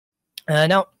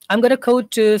Now, I'm going to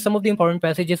quote some of the important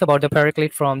passages about the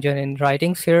Paraclete from Johannine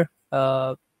writings here,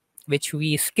 which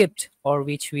we skipped or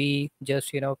which we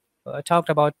just, talked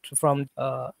about from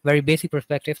very basic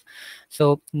perspectives.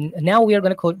 So now we are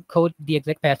going to quote the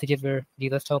exact passages where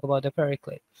Jesus talk about the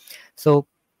Paraclete. So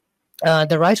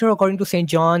the writer, according to St.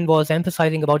 John, was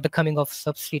emphasizing about the coming of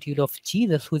substitute of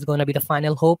Jesus, who is going to be the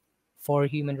final hope for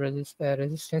human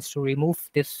resistance to remove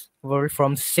this world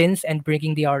from sins and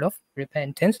bringing the art of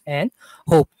repentance and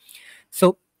hope.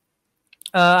 So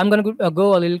I'm going to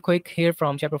go a little quick here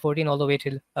from chapter 14 all the way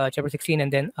till chapter 16,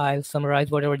 and then I'll summarize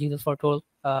whatever Jesus foretold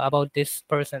about this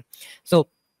person. So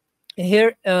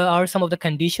here are some of the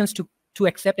conditions to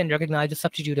accept and recognize the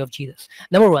substitute of Jesus.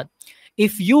 Number one,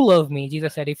 if you love me,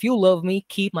 Jesus said, if you love me,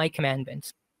 keep my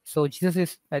commandments. So Jesus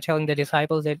is telling the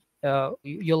disciples that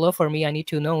your love for me, I need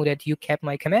to know that you kept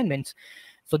my commandments.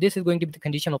 So this is going to be the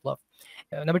condition of love.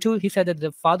 Number two, he said that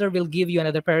the Father will give you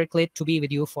another Paraclete to be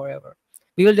with you forever.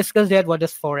 We will discuss that. What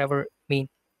does forever mean?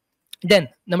 Then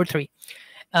number three,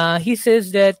 he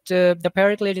says that the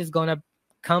Paraclete is going to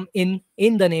come in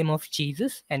the name of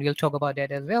Jesus, and we'll talk about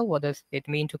that as well. What does it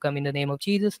mean to come in the name of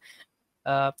Jesus?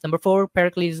 Number four,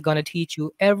 Paraclete is going to teach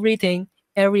you everything.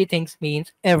 Everything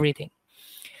means everything.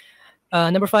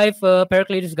 Number five,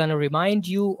 Paraclete is going to remind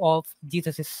you of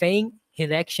Jesus' saying, his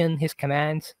action, his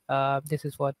commands. This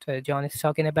is what John is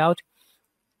talking about.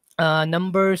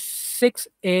 Number six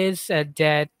is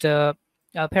that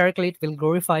Paraclete will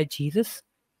glorify Jesus.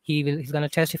 He's going to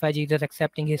testify Jesus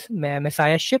accepting his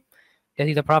messiahship, that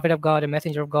he's a prophet of God, a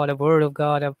messenger of God, a word of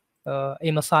God,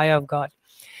 a Messiah of God.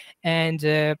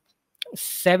 And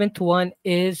seventh one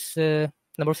is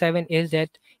number seven is that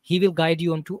he will guide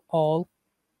you into all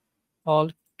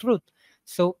truth.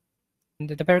 So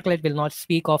the Paraclete will not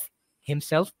speak of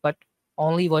himself, but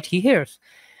only what he hears.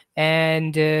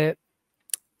 And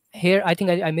here I think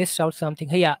I missed out something.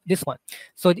 Yeah, this one.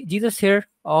 So Jesus here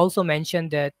also mentioned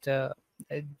that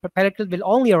Paraclete will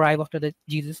only arrive after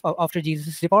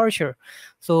Jesus' departure.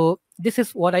 So this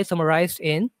is what I summarized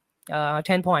in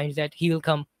 10 points, that he will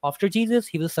come after Jesus,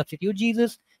 he will substitute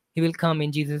Jesus, he will come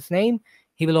in Jesus' name,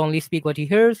 he will only speak what he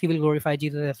hears, he will glorify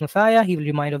Jesus as Messiah, he will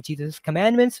remind of Jesus'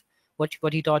 commandments,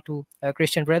 what he taught to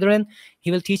Christian brethren,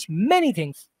 he will teach many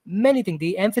things.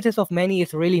 The emphasis of many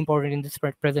is really important in this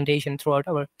presentation throughout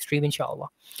our stream, inshallah.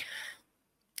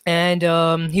 And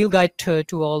he'll guide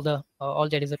to all that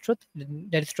is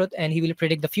truth, and he will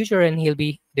predict the future, and he'll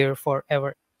be there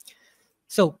forever.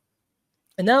 So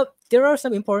now there are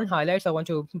some important highlights I want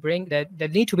to bring that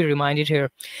need to be reminded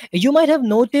here. You might have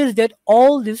noticed that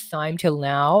all this time till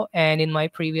now, and in my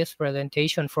previous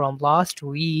presentation from last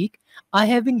week, I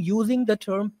have been using the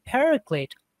term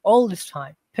Paraclete all this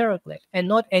time, Paraclete, and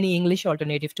not any English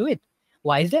alternative to it.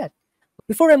 Why is that?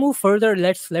 Before I move further,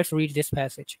 let's read this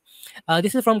passage.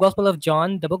 This is from Gospel of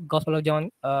John, the book Gospel of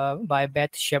John by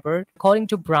Beth Shepherd. According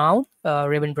to Brown,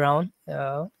 Raven Brown,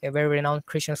 a very renowned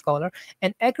Christian scholar,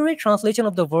 an accurate translation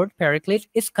of the word Paraclete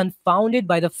is confounded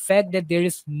by the fact that there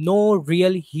is no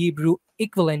real Hebrew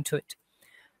equivalent to it.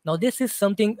 Now, this is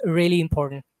something really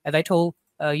important. As I told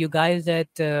you guys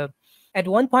that at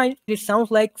one point it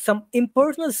sounds like some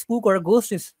impersonal spook or a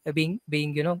ghost is being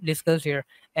discussed here,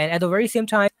 and at the very same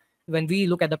time, when we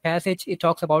look at the passage, it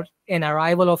talks about an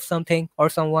arrival of something or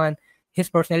someone. His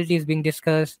personality is being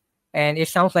discussed, and it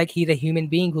sounds like he's a human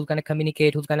being who's going to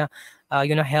communicate, who's going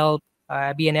to help,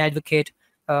 be an advocate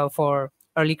for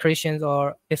early Christians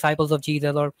or disciples of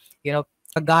Jesus, or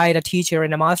a guide, a teacher,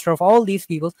 and a master of all these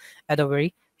people at the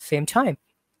very same time.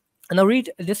 And I'll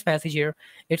read this passage here.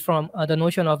 It's from the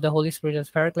Notion of the Holy Spirit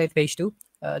as Paraclete, page 2.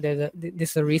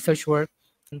 This is a research work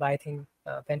by, I think,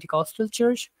 Pentecostal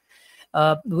Church,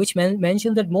 which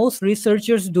mentioned that most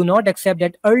researchers do not accept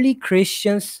that early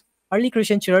Christian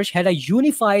church had a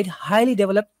unified, highly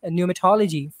developed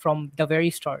pneumatology from the very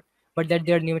start, but that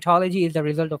their pneumatology is the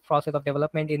result of process of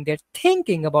development in their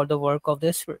thinking about the work of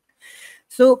the Spirit.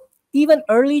 So even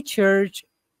early church,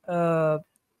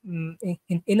 in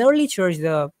early church,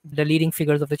 the leading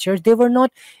figures of the church, they were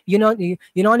not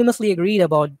unanimously agreed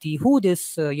about who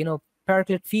this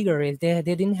Paraclete figure is. They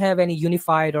didn't have any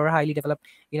unified or highly developed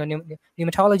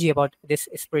pneumatology about this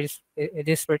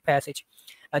spirit passage.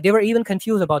 They were even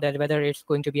confused about that, whether it's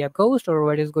going to be a ghost or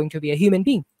whether it's going to be a human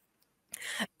being.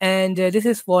 And this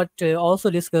is what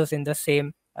also discussed in the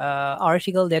same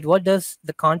article, that what does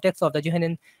the context of the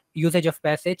Johannine usage of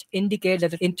passage indicate,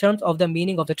 that in terms of the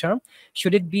meaning of the term,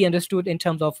 should it be understood in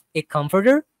terms of a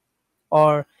comforter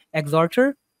or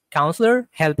exhorter, counselor,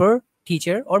 helper,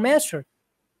 teacher, or master?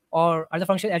 or are the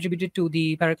functions attributed to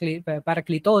the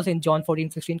Parakletos in John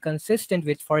 14:16 consistent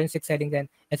with forensic settings and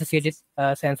associated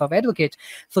sense of advocate?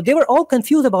 So they were all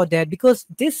confused about that because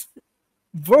this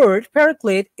word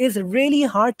paraclete is really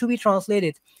hard to be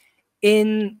translated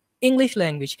in English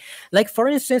language. Like for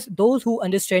instance, those who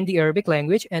understand the Arabic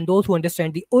language and those who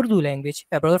understand the Urdu language.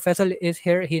 Brother Faisal is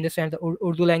here. He understands the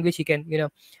Urdu language. He can,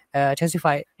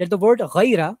 testify that the word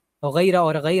ghaira or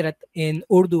ghairat in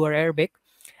Urdu or Arabic,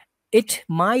 it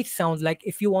might sound like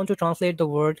if you want to translate the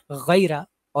word ghaira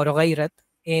or ghairat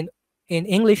in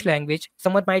English language,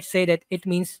 someone might say that it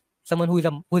means someone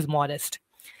who is modest,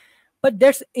 but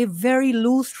that's a very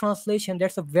loose translation.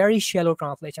 That's a very shallow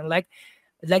translation. Like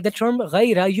the term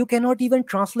ghaira, you cannot even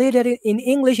translate it in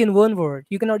English in one word.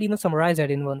 You cannot even summarize that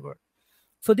in one word.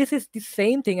 So this is the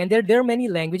same thing, and there are many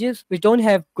languages which don't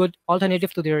have good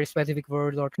alternative to their specific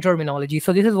words or terminology.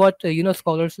 So this is what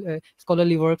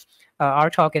scholarly works are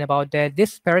talking about, that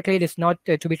this paraclete is not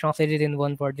to be translated in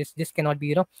one word. This cannot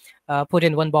be put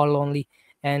in one bottle only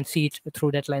and see it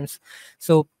through that lens.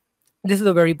 So this is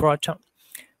a very broad term.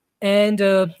 And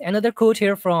another quote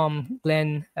here from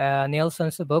Glenn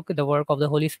Nelson's book, The Work of the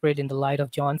Holy Spirit in the Light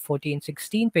of John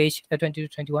 14:16, page 20 to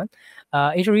 21.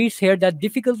 It reads here that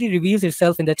difficulty reveals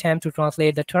itself in the attempt to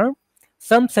translate the term.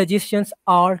 Some suggestions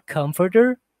are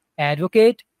comforter,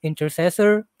 advocate,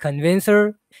 intercessor,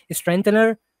 convincer,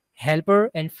 strengthener,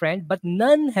 helper, and friend, but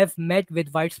none have met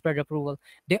with widespread approval.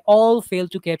 They all fail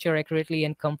to capture accurately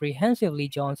and comprehensively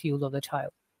John's use of the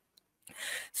child.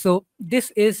 So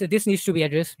this needs to be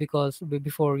addressed because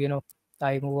before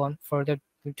I move on further,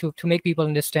 to make people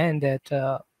understand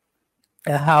that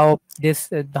how this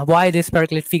why this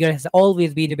Paraclete figure has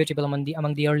always been debatable among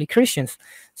the early Christians.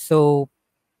 So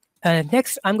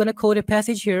next I'm going to quote a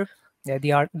passage here,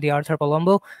 the Arthur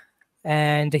Palumbo,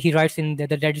 and he writes in the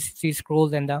Dead Sea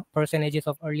Scrolls and the Personages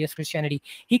of Earliest Christianity.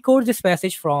 He quotes this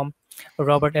passage from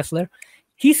Robert Esler.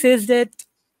 He says that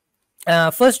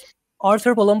first,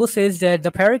 Arthur Palumbo says that the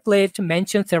Paraclete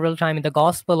mentioned several times in the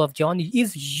Gospel of John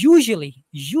is usually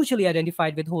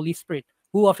identified with Holy Spirit,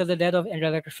 who after the death of and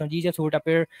resurrection of Jesus would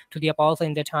appear to the apostles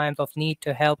in their times of need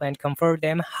to help and comfort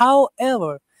them.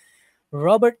 However,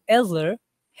 Robert Esler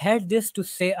had this to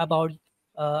say about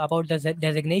the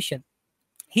designation.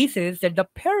 He says that the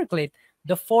Paraclete,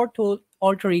 the fourth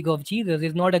alter ego of Jesus,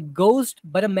 is not a ghost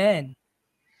but a man,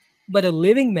 but a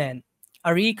living man,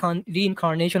 a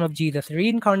reincarnation of Jesus.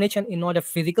 Reincarnation in not a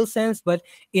physical sense, but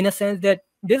in a sense that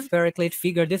this Paraclete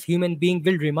figure, this human being,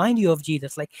 will remind you of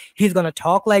Jesus. Like he's gonna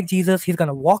talk like Jesus, he's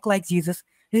gonna walk like Jesus.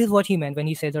 This is what he meant when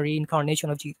he said the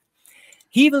reincarnation of Jesus.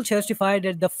 He will testify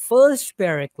that the first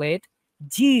Paraclete,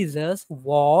 Jesus,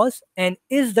 was and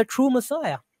is the true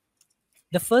Messiah.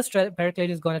 The first Paraclete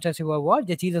is going to testify what?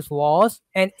 That Jesus was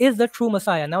and is the true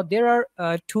Messiah. Now, there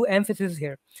are two emphases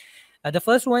here. The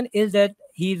first one is that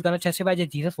he's going to testify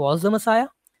that Jesus was the Messiah,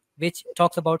 which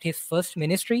talks about his first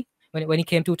ministry when he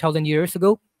came 2,000 years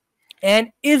ago.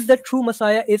 And is the true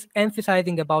Messiah is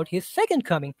emphasizing about his second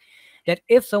coming, that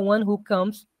if someone who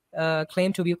comes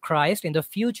claim to be Christ in the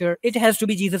future, it has to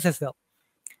be Jesus as well.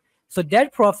 So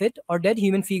that prophet or that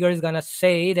human figure is going to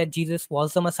say that Jesus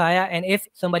was the Messiah. And if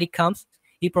somebody comes,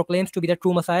 he proclaims to be the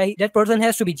true Messiah, that person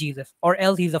has to be Jesus, or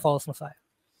else he's a false Messiah.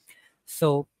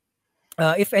 So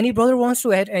if any brother wants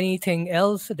to add anything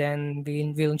else, then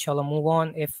we'll inshallah move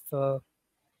on. If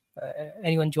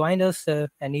anyone joined us and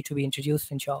need to be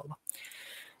introduced, inshallah.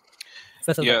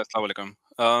 Yeah, assalamu alaikum.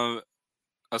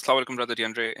 Assalamu alaikum, Brother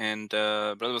DeAndre. And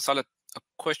Brother Basalat, a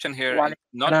question here.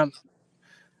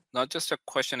 Not just a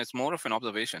question, it's more of an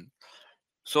observation.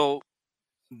 So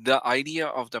the idea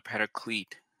of the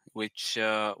Paraclete, which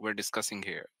we're discussing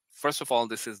here, first of all,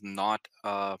 this is not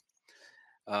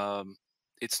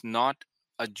it's not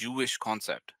a Jewish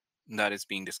concept that is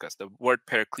being discussed. The word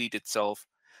Paraclete itself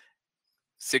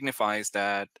signifies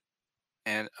that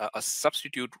and a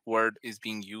substitute word is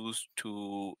being used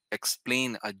to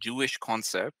explain a Jewish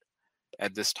concept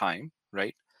at this time,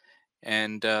 right?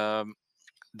 And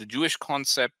the Jewish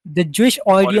concept, the Jewish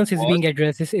what it audience is was, being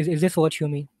addressed. Is this what you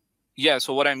mean? yeah.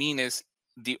 So what I mean is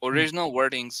the original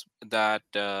wordings that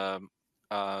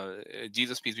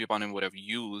Jesus, peace be upon him, would have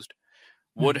used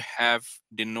would have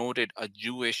denoted a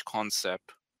Jewish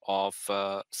concept of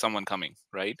someone coming,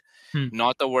 right?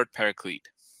 Not the word Paraclete.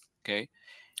 Okay.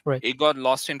 Right. It got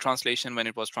lost in translation when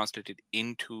it was translated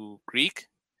into Greek,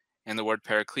 and the word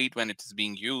Paraclete, when it is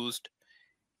being used,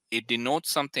 it denotes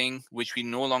something which we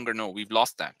no longer know. We've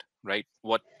lost that, right?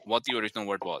 What the original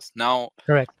word was. Now,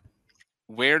 Correct.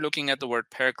 we're looking at the word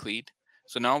Paraclete.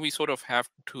 So now we sort of have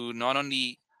to not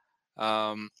only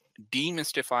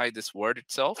demystify this word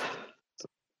itself,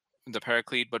 the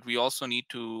Paraclete, but we also need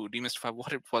to demystify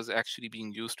what it was actually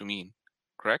being used to mean.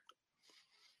 Correct?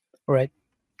 Right.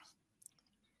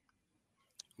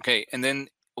 Okay. And then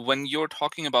when you're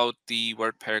talking about the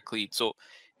word Paraclete, so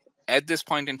at this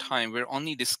point in time, we're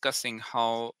only discussing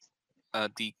how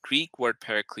the Greek word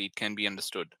Paraclete can be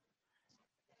understood.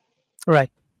 Right.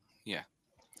 Yeah.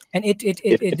 And If I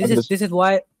this could is just this is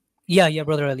why. Yeah, yeah,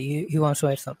 brother Ali, he wants to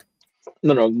add something.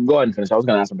 no, go ahead and finish. I was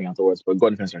gonna ask something afterwards, but go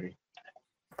ahead and finish.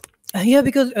 Already. Yeah,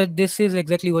 because this is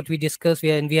exactly what we discussed,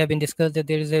 and we have been discussed that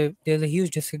there's a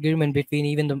huge disagreement between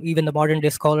even the modern day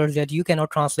scholars that you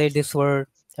cannot translate this word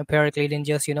Paraclete and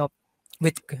just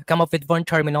with come up with one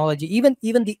terminology. Even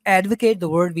the advocate, the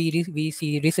word we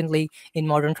see recently in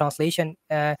modern translation,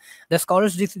 the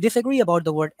scholars disagree about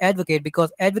the word advocate,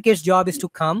 because advocate's job is to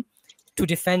come to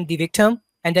defend the victim,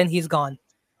 and then he's gone.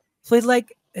 So it's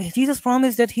like Jesus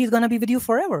promised that he's gonna be with you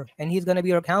forever, and he's gonna be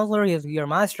your counselor, he's your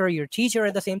master, your teacher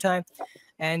at the same time.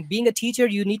 And being a teacher,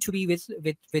 you need to be with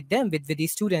them, with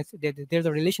these students. There's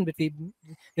a relation between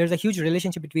there's a huge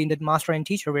relationship between the master and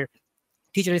teacher, where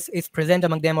teacher is present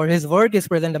among them, or his work is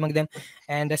present among them,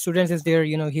 and the students is there,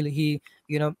 he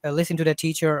listen to the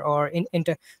teacher, or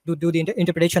do the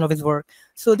interpretation of his work.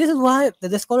 So this is why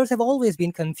the scholars have always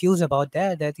been confused about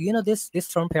that this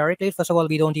term Paraclete, first of all,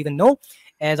 we don't even know,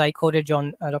 as I quoted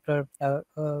John, Dr.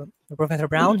 Professor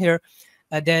Brown here,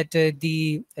 that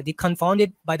the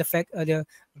confounded by the fact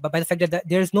by the fact that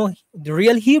there is no the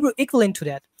real Hebrew equivalent to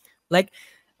that. Like,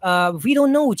 we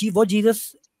don't know what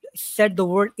Jesus said the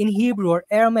word in Hebrew or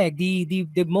Aramaic.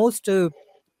 The most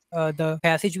the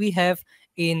passage we have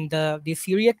in the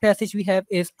Syriac passage we have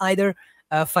is either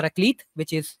Paraclete,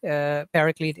 which is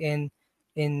Paraclete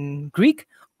in Greek,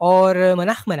 or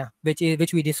Manachmana,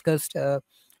 which we discussed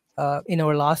in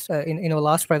our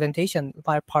last presentation,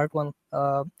 part one,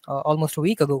 almost a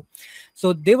week ago.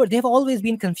 So they've always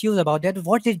been confused about that.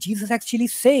 What did Jesus actually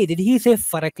say? Did he say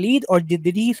Paraclete, or did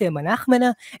he say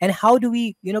Manachmana? And how do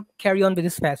we carry on with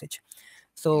this passage? Yeah.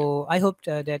 So I hope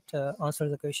that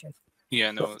answers the question.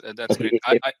 Yeah, So no, that's great.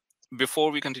 if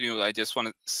Before we continue, I just want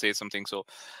to say something. So,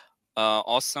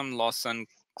 awesome Lawson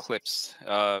clips.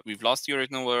 We've lost the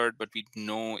original word, but we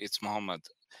know it's Muhammad.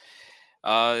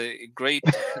 Great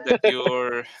that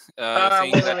you're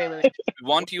saying that. Wait.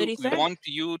 What did he We say? want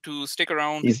you to stick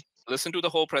around, he's listen to the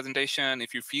whole presentation.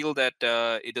 If you feel that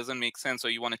it doesn't make sense or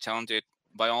you want to challenge it,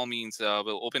 by all means,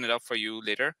 we'll open it up for you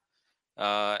later,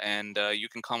 and you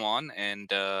can come on and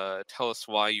tell us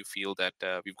why you feel that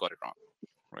we've got it wrong.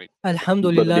 Right? Brother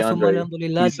Alhamdulillah, summa DeAndre. He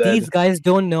alhamdulillah. said These guys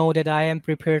don't know that I am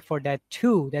prepared for that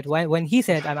too. That when he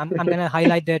said, I'm gonna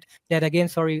highlight that again.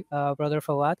 Sorry, brother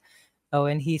Fawad.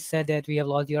 When he said that we have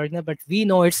lost the original, but we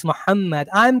know it's Muhammad.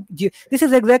 This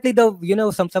is exactly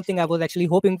the something I was actually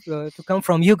hoping to come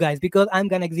from you guys, because I'm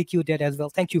gonna execute that as well.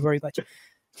 Thank you very much.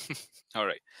 All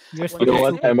right. You're What you did know he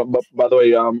Okay. what? say? And by the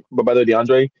way,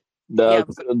 DeAndre, Yeah.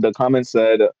 the comment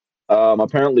said,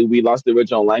 apparently we lost the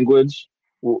original language,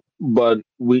 but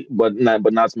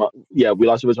not yeah, we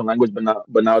lost the original language,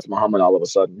 but now it's Muhammad all of a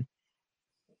sudden.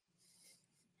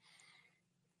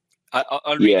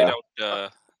 I'll read it Yeah, out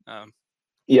for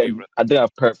yeah. you, brother. I think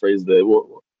I've paraphrased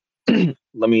it.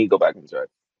 Let me go back and check.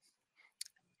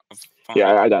 I've found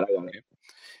Yeah, it. I got it. I got it. Okay.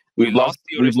 We lost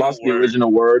the We've original lost the word.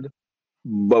 original word,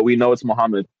 but we know it's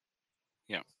Muhammad.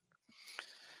 Yeah.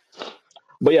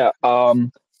 But yeah, That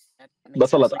makes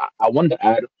that's all. sense. I wanted to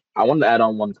add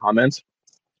on one comment.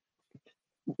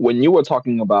 When you were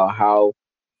talking about how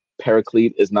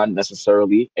Paraclete is not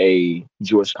necessarily a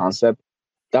Jewish concept,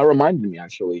 that reminded me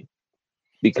actually,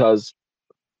 because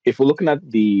if we're looking at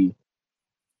the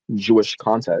Jewish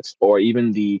context, or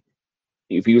even if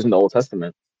you're using the Old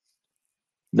Testament,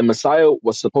 the Messiah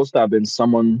was supposed to have been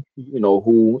someone,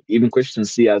 who even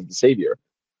Christians see as the savior.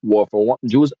 Well, for one,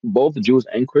 both Jews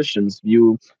and Christians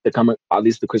view the coming, at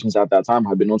least the Christians at that time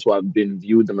have been known to have been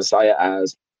viewed the Messiah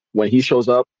as, when he shows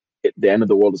up, the end of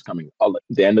the world is coming.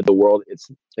 The end of the world,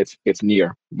 it's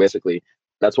near, basically.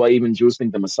 That's why even Jews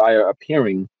think the Messiah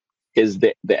appearing is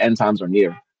the end times are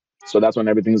near. So that's when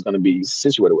everything is going to be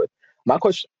situated with. My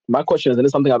question is, and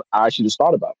it's something I actually just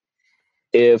thought about.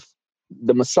 If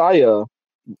the Messiah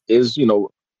is,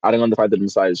 adding on the fact that the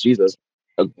Messiah is Jesus,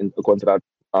 according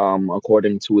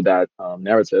to that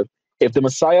narrative, if the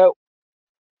Messiah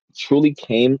truly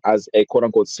came as a quote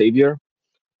unquote savior,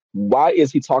 why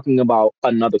is he talking about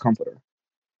another comforter?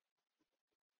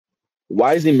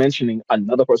 Why is he mentioning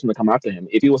another person to come after him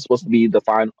if he was supposed to be the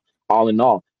fine all in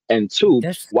all? And two,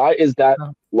 That's uh,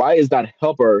 why is that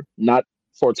helper not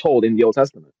foretold in the Old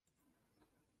Testament?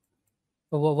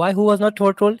 why, who was not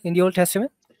foretold in the Old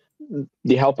Testament?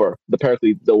 the helper, the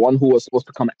Paraclete, the one who was supposed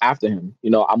to come after him.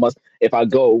 I must. If I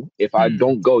go, if I Hmm.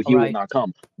 don't go, All he will right. not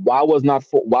come. Why was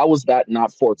that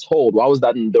not foretold? Why was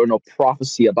that there no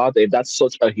prophecy about that? If that's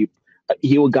such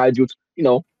he will guide you.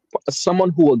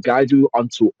 Someone who will guide you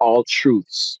unto all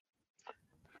truths.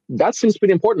 That seems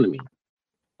pretty important to me.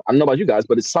 I don't know about you guys,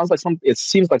 but it sounds like some. It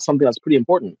seems like something that's pretty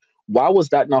important. Why was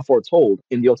that not foretold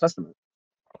in the Old Testament?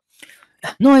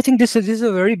 No, I think this is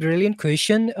a very brilliant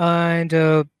question, and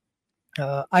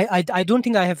I don't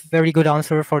think I have very good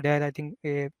answer for that. I think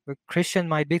a Christian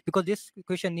might be, because this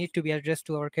question needs to be addressed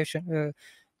to our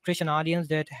Christian audience,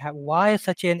 that why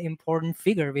such an important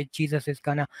figure which Jesus is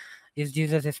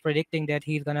predicting that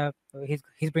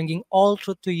he's bringing all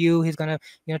truth to you. He's gonna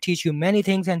teach you many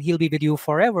things, and he'll be with you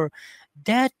forever.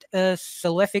 That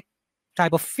salvific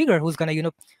type of figure who's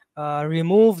gonna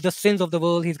remove the sins of the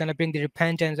world. He's gonna bring the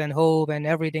repentance and hope and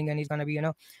everything, and he's gonna be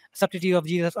substitute of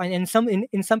Jesus. And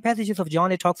in some passages of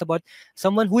John, it talks about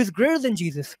someone who is greater than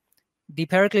Jesus. The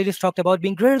Paraclete is talked about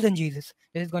being greater than Jesus.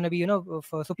 This is going to be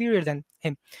superior than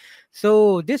him.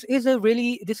 So this is a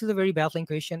very baffling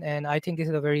question, and I think this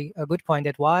is a good point,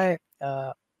 that why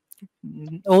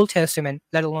Old Testament,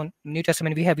 let alone New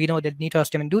Testament, we know that New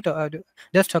Testament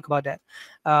does talk about that.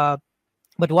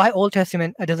 But why Old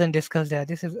Testament doesn't discuss that?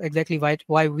 This is exactly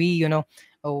why we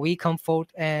we come forth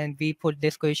and we put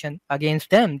this question against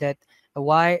them, that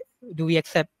why do we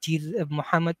accept Jesus,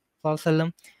 Muhammad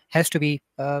sallallahu has to be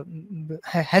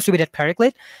that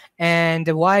Paraclete, and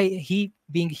why he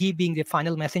being the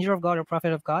final messenger of God or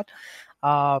prophet of God,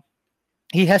 uh,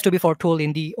 he has to be foretold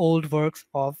in the old works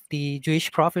of the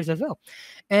Jewish prophets as well.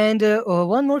 And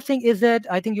one more thing is that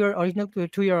I think your original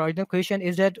question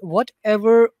is that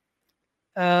whatever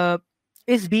uh,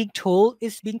 is being told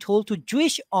to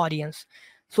Jewish audience.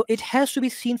 So it has to be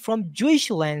seen from Jewish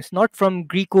lens, not from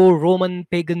Greco-Roman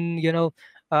pagan,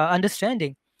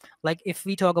 understanding. Like if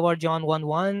we talk about John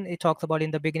 1:1, it talks about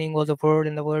in the beginning was the Word,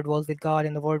 and the Word was with God,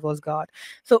 and the Word was God.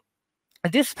 So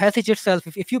this passage itself,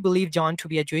 if you believe John to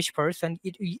be a Jewish person,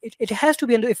 it has to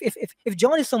be if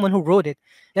John is someone who wrote it,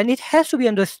 then it has to be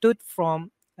understood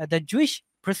from the Jewish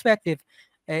perspective.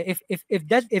 If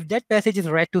that passage is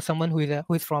read to someone who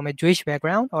is from a Jewish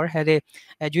background or has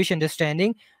a Jewish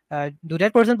understanding, do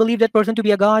that person believe that person to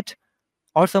be a god,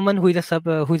 or someone who is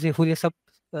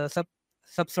a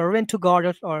subservient to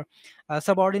God, or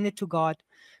subordinate to God?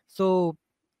 So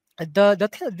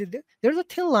there's a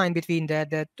thin line between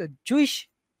that Jewish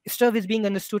stuff is being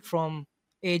understood from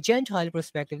a Gentile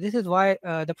perspective. This is why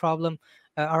the problem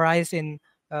arises in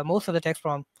most of the text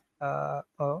from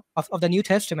of the New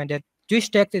Testament, that Jewish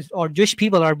text is, or Jewish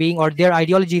people are being, or their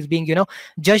ideology is being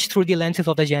judged through the lenses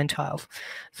of the Gentiles.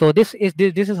 So this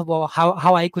is about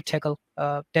how I could tackle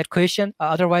that question.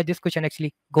 Otherwise, this question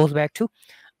actually goes back to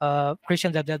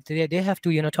Christians, that they have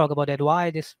to talk about that,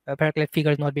 why this Paraclete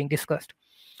figure is not being discussed.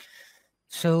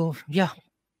 So yeah,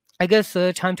 I guess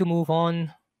time to move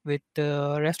on with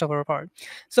the rest of our part.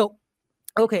 So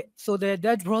okay, so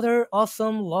that brother,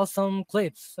 awesome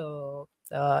clips. So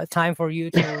time for you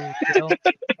to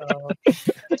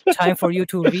time for you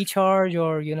to recharge,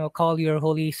 or call your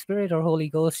Holy Spirit or Holy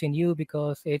Ghost in you,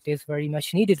 because it is very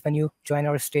much needed when you join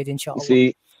our stage, inshallah.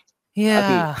 See,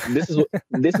 Aki, Yeah. this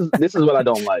is what I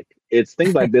don't like. It's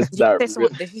things like this Did he that say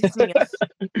someone? Did he say something else?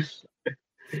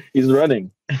 he's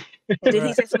running. Did he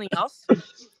Right. say something else?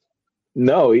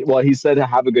 No, well, he said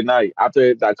have a good night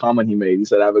after that comment he made. He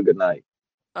said have a good night.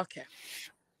 Okay.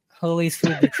 Holy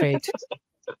Spirit betrayed.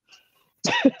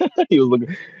 He was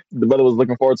looking. The brother was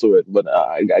looking forward to it, but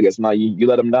I guess not. You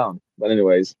let him down. But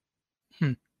anyways, Hmm.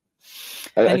 you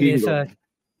can Anyways, go now.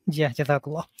 yeah,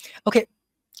 jazakallah. Okay.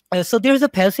 So there's a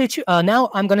passage. Now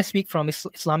I'm going to speak from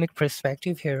Islamic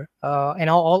perspective here, and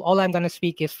all I'm going to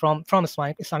speak is from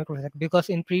Islamic perspective, because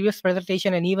in previous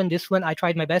presentation and even this one, I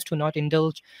tried my best to not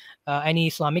indulge any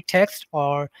Islamic text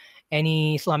or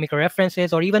any Islamic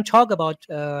references, or even talk about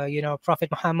Prophet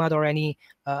Muhammad or any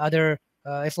other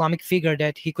Islamic figure,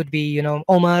 that he could be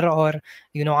Omar or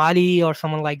Ali or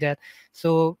someone like that.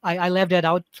 So I left that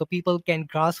out so people can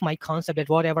grasp my concept, that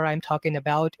whatever I'm talking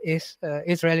about is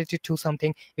related to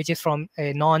something which is from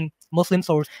a non-Muslim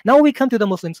source. Now we come to the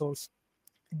Muslim source.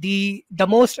 The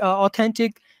most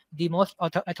authentic, the most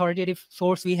authoritative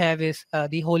source we have is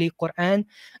the Holy Quran,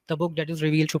 the book that is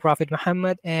revealed to Prophet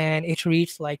Muhammad, and it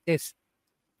reads like this.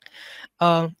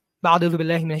 أعوذ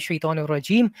بالله من الشيطان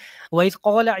الرجيم وإذ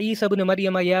قال عيسى ابن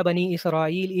مريم يا بني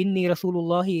إسرائيل إني رسول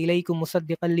الله إليكم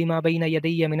مصدقا لما بين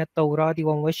يدي من التوراة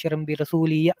ومبشرا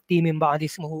برسول يأتي من بعد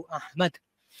اسمه أحمد.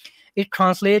 It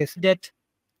translates that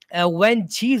when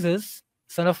Jesus,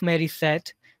 son of Mary,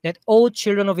 said that, "O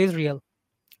children of Israel,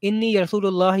 Inni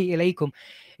Rasulullahi ilaykum.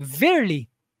 Verily,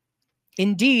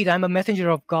 indeed, I'm a messenger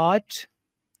of God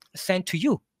sent to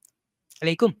you.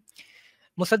 Alaykum.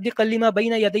 مصدقا لما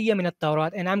بين يدي من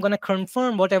التوراة, and I'm going to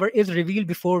confirm whatever is revealed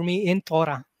before me in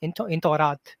Torah, in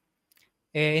Torah,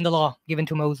 in the law given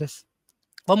to Moses.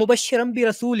 ومبشرا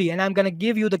برسولي, and I'm going to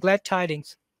give you the glad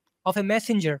tidings of a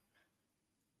messenger,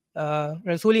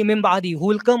 Rasuli min ba'di, who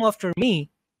will come after me,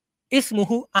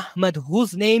 ismuhu Ahmad,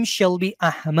 whose name shall be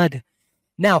Ahmad.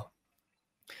 Now,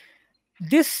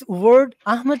 this word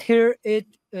Ahmad here,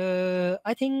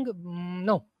 I think,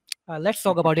 no. Let's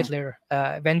talk about it later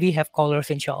when we have callers,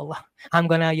 inshallah. I'm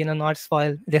gonna, not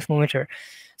spoil this moment here.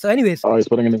 So, anyways, Oh, he's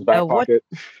putting it in his back what? pocket.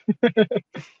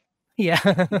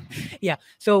 Yeah, yeah.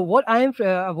 So what I'm,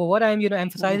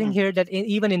 emphasizing here, that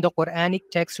even in the Quranic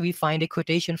text we find a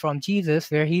quotation from Jesus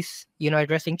where he's,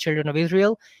 addressing children of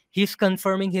Israel. He's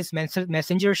confirming his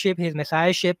messengership, his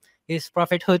messiahship, his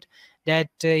prophethood. That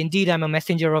indeed I'm a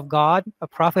messenger of God, a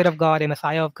prophet of God, a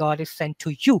messiah of God is sent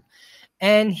to you.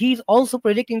 And he's also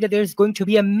predicting that there's going to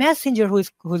be a messenger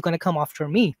who's going to come after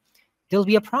me. There'll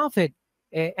be a prophet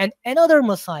and another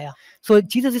Messiah. So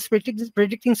Jesus is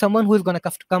predicting someone who is going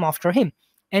to come after him,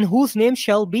 and whose name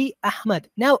shall be Ahmad.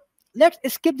 Now, let's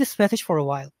skip this passage for a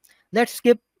while. Let's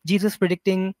skip Jesus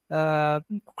predicting,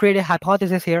 create a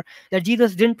hypothesis here that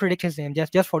Jesus didn't predict his name,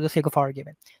 just for the sake of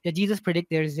argument. That Jesus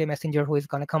predict there is a messenger who is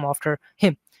going to come after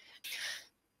him.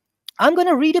 I'm going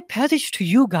to read a passage to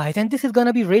you guys, and this is going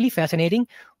to be really fascinating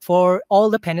for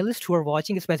all the panelists who are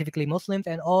watching, specifically Muslims,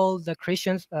 and all the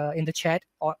Christians in the chat,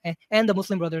 and the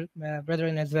Muslim brethren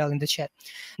as well in the chat.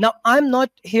 Now, I'm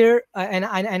not here, and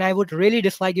I would really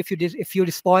dislike if you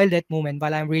spoil that moment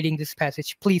while I'm reading this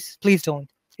passage. Please don't.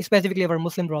 Specifically our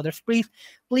Muslim brothers,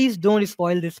 please don't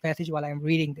spoil this passage while I'm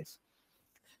reading this.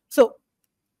 So,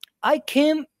 I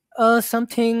came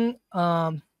something.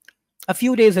 A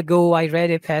few days ago, I read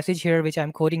a passage here, which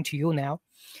I'm quoting to you now.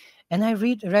 And I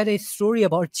read a story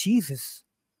about Jesus.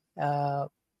 And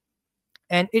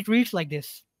it reads like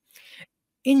this.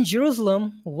 In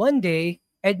Jerusalem, one day,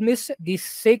 amidst the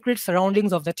sacred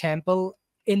surroundings of the temple,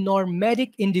 a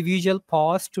nomadic individual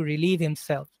paused to relieve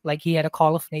himself. Like he had a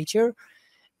call of nature,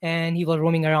 and he was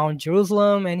roaming around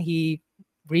Jerusalem, and he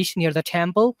reached near the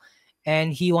temple,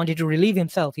 and he wanted to relieve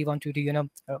himself. He wanted to,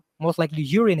 most likely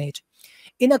urinate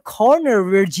in a corner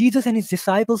where Jesus and his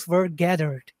disciples were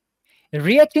gathered.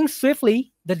 Reacting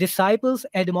swiftly, the disciples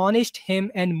admonished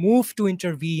him and moved to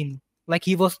intervene. Like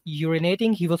he was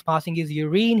urinating, he was passing his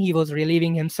urine, he was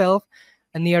relieving himself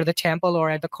near the temple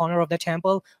or at the corner of the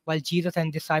temple, while Jesus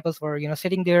and disciples were,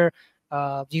 sitting there.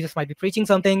 Jesus might be preaching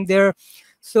something there.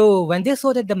 So when they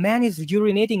saw that the man is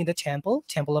urinating in the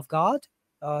temple of God,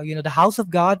 the house of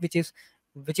God, which is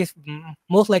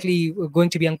most likely going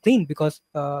to be unclean because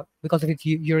of its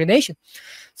urination.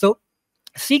 So,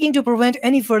 seeking to prevent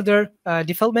any further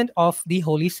defilement of the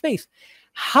holy space.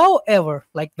 However,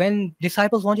 like when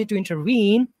disciples wanted to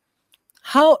intervene,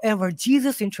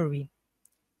 Jesus intervened.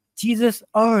 Jesus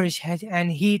urged,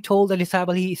 and he told the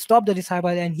disciple, he stopped the disciple,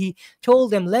 and he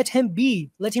told them, let him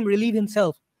relieve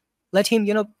himself. Let him,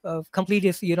 complete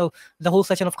his, the whole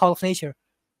section of call of nature.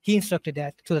 He instructed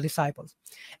that to the disciples.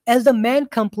 As the man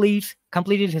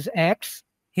completed his act,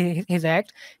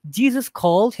 Jesus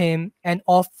called him and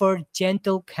offered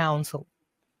gentle counsel.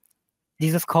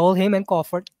 Jesus called him and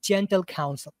offered gentle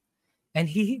counsel. And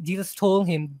Jesus told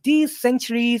him, these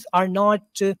sanctuaries are not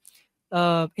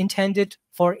intended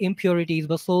for impurities,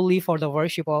 but solely for the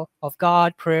worship of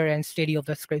God, prayer, and study of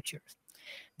the scriptures.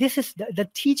 This is the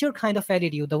teacher kind of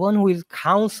attitude, the one who is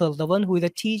counsel, the one who is a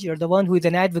teacher, the one who is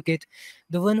an advocate,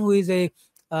 the one who is a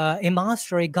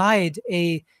master, a guide,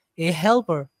 a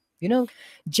helper.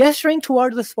 Gesturing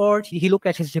toward the spot, he looked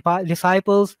at his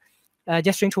disciples.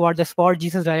 Gesturing toward the spot,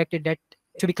 Jesus directed that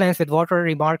to be cleansed with water,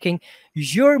 remarking,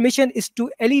 your mission is to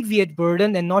alleviate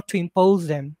burden and not to impose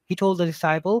them. He told the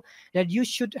disciple that you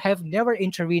should have never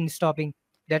intervened in stopping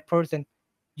that person.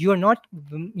 You are not,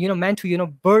 meant to,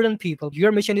 burden people.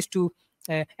 Your mission is to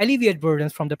alleviate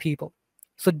burdens from the people.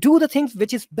 So do the things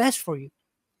which is best for you.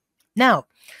 Now,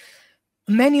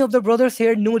 many of the brothers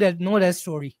here know that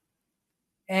story,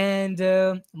 and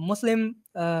Muslim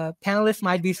panelists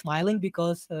might be smiling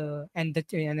because, and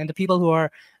the people who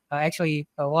are actually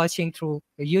watching through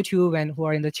YouTube and who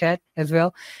are in the chat as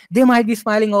well, they might be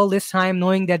smiling all this time,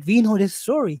 knowing that we know this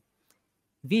story.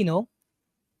 We know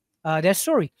their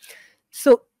story.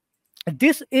 So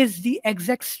this is the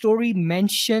exact story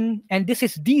mentioned, and this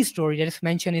is the story that is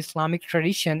mentioned in Islamic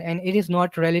tradition, and it is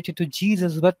not related to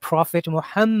Jesus but Prophet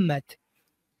Muhammad.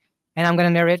 And I'm gonna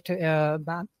narrate.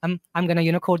 I'm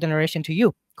gonna quote the narration to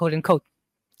you, quote unquote.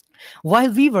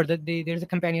 While we were, there's a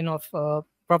companion of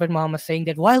Prophet Muhammad saying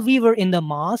that while we were in the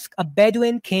mosque, a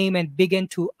Bedouin came and began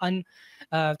to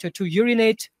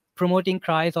urinate, promoting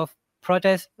cries of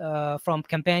protest from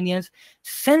companions.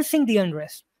 Sensing the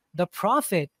unrest, the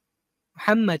Prophet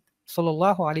Muhammad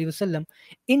sallallahu alaihi wasallam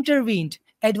intervened,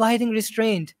 advising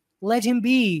restraint. Let him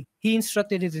be. He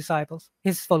instructed his disciples,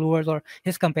 his followers, or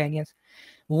his companions.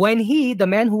 When the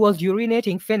man who was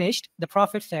urinating, finished, the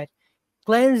Prophet said,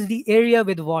 "Cleanse the area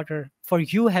with water, for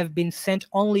you have been sent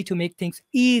only to make things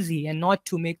easy and not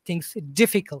to make things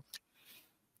difficult."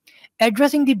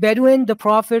 Addressing the Bedouin, the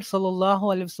Prophet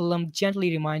ﷺ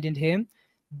gently reminded him,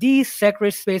 "These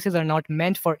sacred spaces are not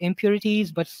meant for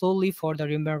impurities, but solely for the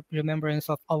remembrance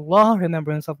of Allah,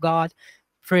 remembrance of God,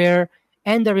 prayer,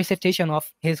 and the recitation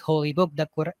of His holy book, the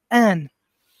Quran."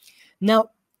 Now,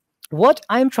 what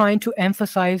I'm trying to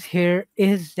emphasize here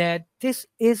is that this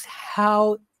is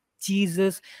how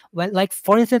Jesus, well, like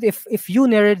for instance, if you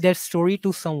narrate that story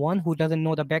to someone who doesn't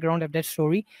know the background of that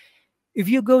story, if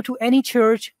you go to any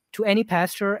church, to any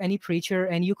pastor, any preacher,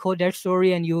 and you quote that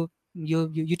story, and you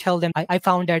tell them, I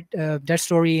found that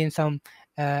story in some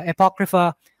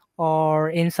apocrypha or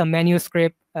in some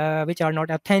manuscript which are not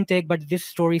authentic, but this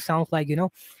story sounds like,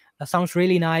 sounds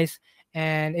really nice.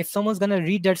 And if someone's gonna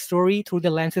read that story through the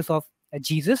lenses of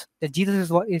Jesus, that Jesus is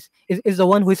what is the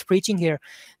one who is preaching here,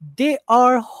 they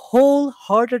are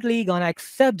wholeheartedly gonna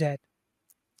accept that.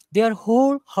 They are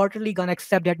wholeheartedly gonna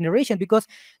accept that narration because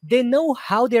they know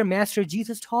how their master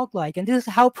Jesus talked like, and this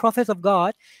is how prophets of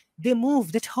God, they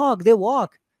move, they talk, they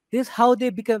walk. This is how they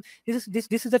become. This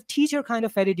is a teacher kind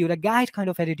of attitude, a guide kind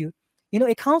of attitude,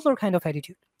 a counselor kind of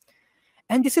attitude.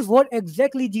 And this is what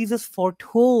exactly Jesus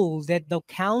foretold, that the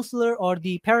counselor or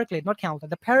the Paraclete, not counselor,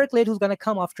 the Paraclete who's gonna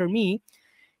come after me,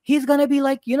 he's gonna be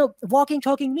like, walking,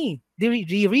 talking me,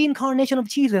 the reincarnation of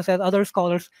Jesus, as other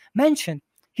scholars mentioned.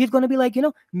 He's gonna be like,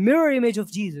 mirror image of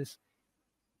Jesus.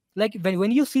 Like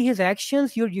when you see his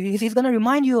actions, he's gonna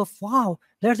remind you of, wow,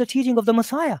 there's the teaching of the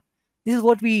Messiah. This is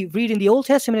what we read in the Old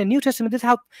Testament and New Testament. This is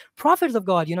how prophets of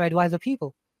God, advise the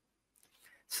people.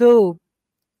 So,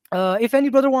 if any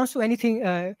brother wants to add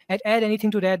anything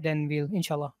to that, then we'll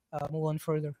inshallah move on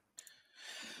further.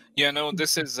 Yeah, no,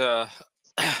 this is I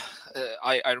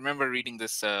remember reading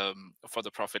this for the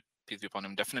Prophet, peace be upon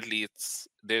him. Definitely,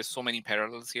 there's so many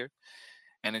parallels here,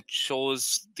 and it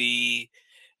shows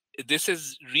this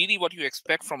is really what you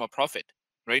expect from a prophet,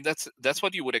 right? That's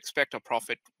what you would expect a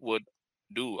prophet would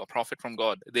do. A prophet from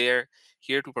God, they're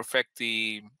here to perfect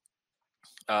the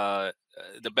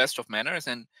best of manners.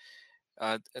 And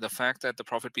the fact that the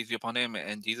Prophet, peace be upon him,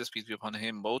 and Jesus, peace be upon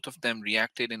him, both of them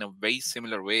reacted in a very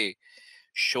similar way,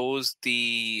 shows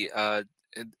the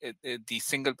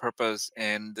single purpose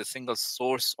and the single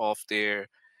source of their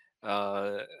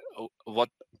what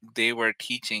they were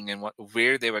teaching, and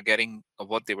where they were getting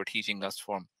what they were teaching us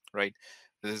from, right?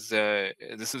 This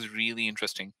is really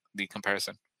interesting, the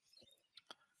comparison.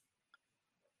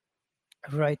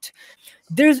 Right.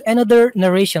 There's another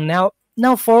narration now.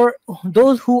 Now, for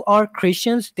those who are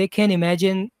Christians, they can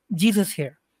imagine Jesus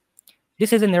here.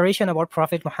 This is a narration about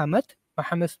Prophet Muhammad,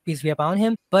 peace be upon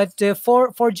him. But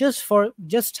for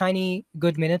just tiny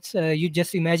good minutes, you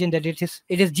just imagine that it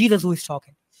is Jesus who is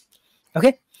talking.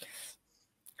 Okay.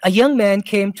 A young man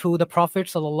came to the Prophet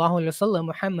sallallahu alaihi wasallam,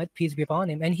 Muhammad, peace be upon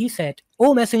him, and he said,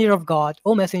 "O Messenger of God,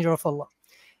 O Messenger of Allah,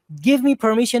 give me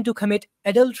permission to commit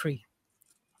adultery."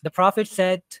 The Prophet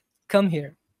said, "Come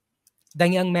here." The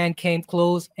young man came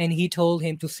close and he told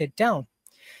him to sit down.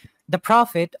 The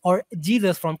Prophet, or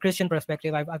Jesus from Christian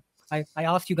perspective, I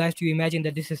asked you guys to imagine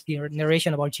that this is the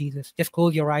narration about Jesus. Just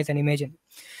close your eyes and imagine.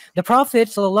 The Prophet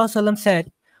sallallahu alaihi wasallam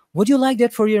said, "Would you like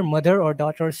that for your mother or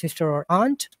daughter, sister or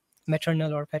aunt,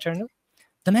 maternal or paternal?"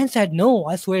 The man said, "No,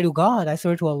 I swear to God, I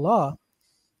swear to Allah,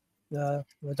 the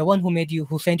one who made you,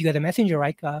 who sent you as a messenger,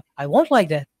 right? I won't like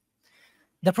that."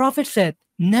 The Prophet said,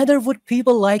 "Neither would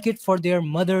people like it for their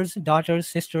mothers, daughters,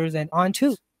 sisters, and aunt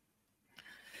too."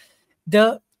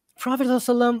 The Prophet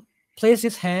ﷺ placed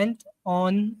his hand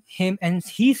on him and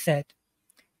he said,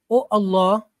 "O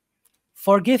Allah,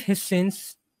 forgive his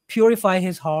sins, purify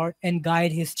his heart, and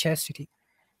guide his chastity."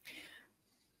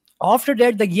 After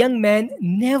that, the young man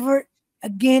never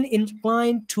again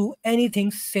inclined to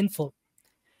anything sinful.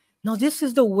 Now, this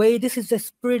is the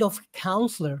spirit of a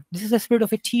counselor. This is the spirit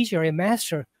of a teacher, a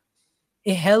master,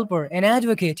 a helper, an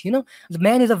advocate. The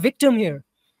man is a victim here,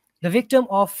 the victim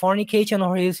of fornication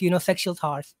or his, sexual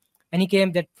thoughts. And he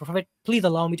came that, "Prophet, please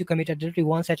allow me to commit adultery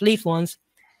once, at least once."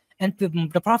 And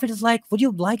the Prophet is like, "Would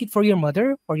you like it for your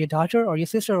mother or your daughter or your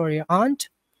sister or your aunt?"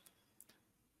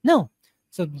 No.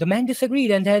 So the man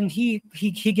disagreed, and then he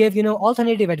gave,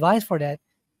 alternative advice for that.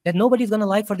 that nobody's going to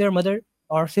like for their mother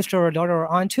or sister or daughter or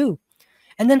aunt too.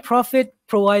 And then prophet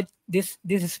provide this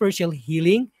spiritual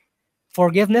healing,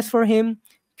 forgiveness for him,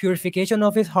 purification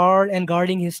of his heart, and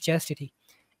guarding his chastity.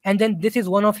 And then this is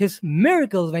one of his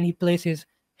miracles when he places his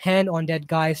hand on that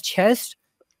guy's chest.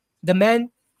 The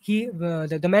man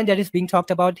the man that is being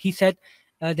talked about, he said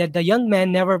that the young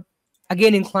man never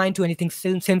again inclined to anything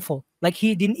sinful. Like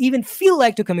he didn't even feel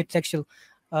like to commit sexual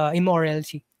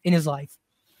immorality in his life.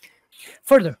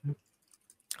 Further,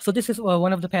 so this is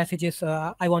one of the passages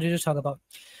I wanted to talk about.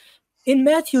 In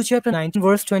Matthew chapter 19,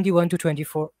 verse 21 to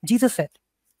 24, Jesus said,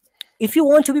 "If you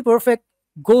want to be perfect,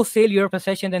 go sell your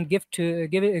possession and give to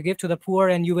the poor,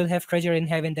 and you will have treasure in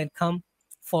heaven. Then come,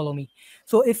 follow me."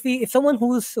 So if someone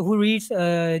who reads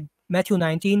Matthew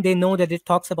 19, they know that it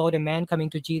talks about a man coming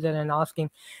to Jesus and asking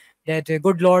that,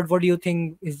 "Good Lord, what do you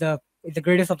think is the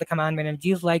greatest of the commandment?" And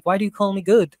Jesus like, "Why do you call me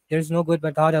good? There's no good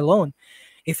but God alone.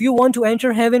 If you want to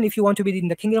enter heaven, if you want to be in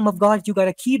the kingdom of God, you got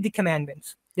to keep the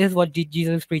commandments." This is what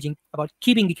Jesus is preaching about,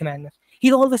 keeping the commandments.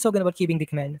 He's always talking about keeping the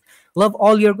commandments.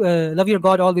 Love your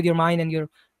God all with your mind and your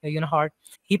heart.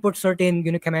 He put certain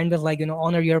commandments like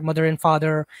honor your mother and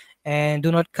father, and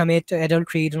do not commit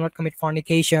adultery, do not commit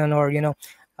fornication, or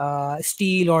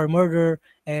steal or murder.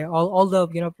 All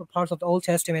the parts of the Old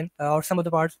Testament, or some of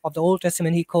the parts of the Old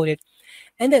Testament he quoted.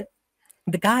 And then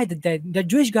the guy, the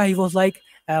Jewish guy, he was like,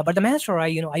 "But the master,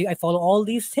 I follow all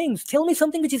these things. Tell me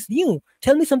something which is new.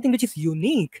 Tell me something which is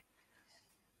unique.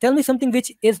 Tell me something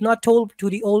which is not told to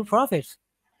the old prophets.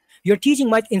 Your teaching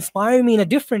might inspire me in a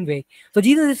different way." So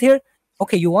Jesus is here.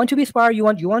 Okay, you want to be smart. You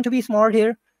want to be smart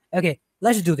here. Okay,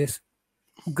 let's do this.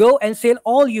 Go and sell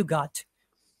all you got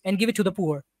and give it to the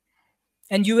poor,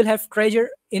 and you will have treasure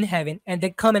in heaven. And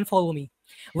then come and follow me.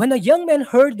 When the young man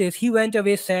heard this, he went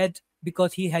away sad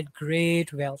because he had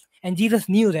great wealth. And Jesus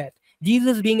knew that.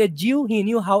 Jesus, being a Jew, he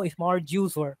knew how smart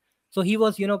Jews were. So he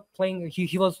was, playing.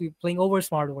 He was playing over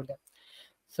smart over them.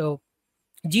 So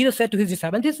Jesus said to his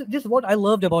disciples, and this is what I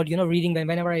loved about reading.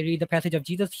 Whenever I read the passage of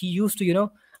Jesus, he used to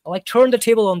like turn the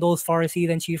table on those Pharisees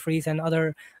and chief priests and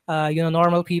other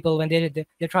normal people when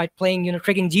they tried playing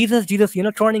tricking Jesus. Jesus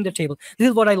turning the table. This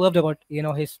is what I loved about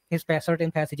his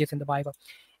certain passages in the Bible,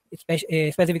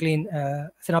 specifically in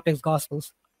Synoptic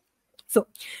Gospels. So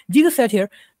Jesus said here,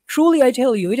 "Truly I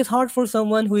tell you, it is hard for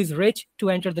someone who is rich to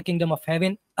enter the kingdom of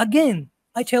heaven. Again,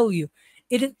 I tell you,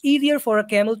 it is easier for a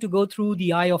camel to go through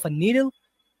the eye of a needle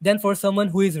than for someone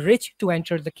who is rich to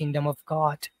enter the kingdom of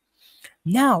God."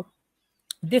 Now,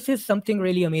 this is something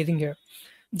really amazing here.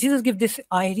 Jesus gives this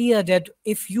idea that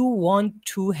if you want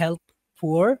to help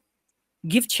poor,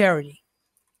 give charity.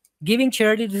 Giving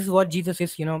charity, this is what Jesus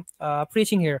is,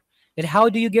 preaching here. That how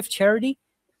do you give charity?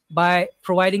 By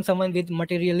providing someone with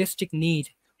materialistic need.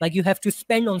 Like you have to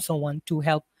spend on someone to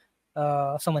help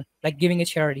someone, like giving a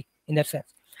charity in that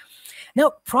sense.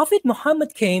 Now, Prophet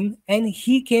Muhammad came, and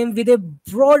he came with a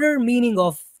broader meaning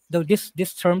of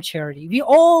this term charity. We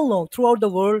all know throughout the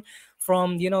world,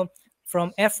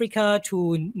 from Africa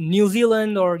to New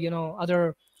Zealand, or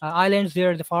other islands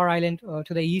there, the far island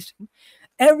to the east.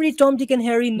 Every Tom, Dick, and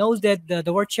Harry knows that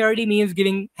the word charity means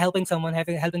helping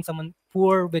someone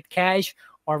poor with cash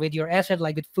or with your asset,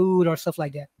 like with food or stuff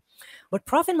like that. But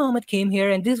Prophet Muhammad came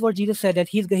here, and this is what Jesus said, that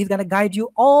he's going to guide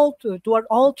you all toward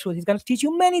all truth. He's going to teach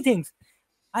you many things.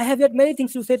 "I have yet many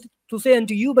things to say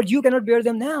unto you, but you cannot bear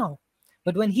them now.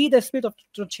 But when he, the Spirit of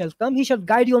truth, shall come, he shall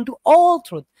guide you unto all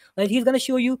truth." Like he's going to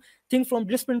show you things from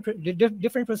different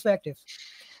perspectives.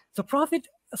 So Prophet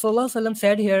Sallallahu Alaihi Wasallam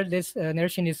said here, this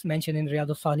narration is mentioned in Riyadh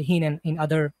al-Salihin and in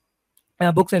other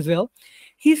books as well.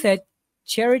 He said,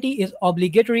 charity is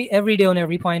obligatory every day on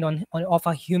every point of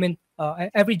a human,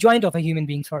 every joint of a human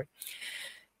being. Sorry.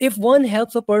 If one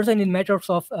helps a person in matters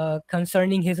of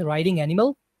concerning his riding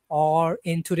animal, or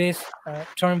in today's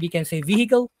term we can say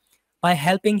vehicle, by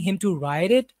helping him to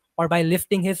ride it or by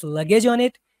lifting his luggage on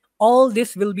it, all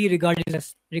this will be regarded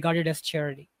as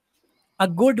charity. A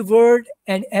good word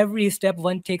and every step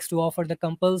one takes to offer the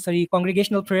compulsory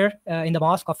congregational prayer in the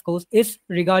mosque, of course, is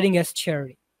regarding as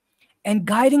charity. And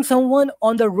guiding someone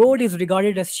on the road is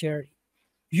regarded as charity.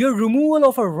 Your removal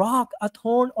of a rock, a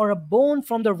thorn, or a bone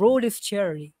from the road is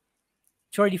charity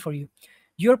for you.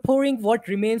 You're pouring what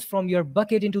remains from your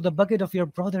bucket into the bucket of your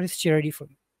brother is charity for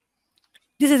you.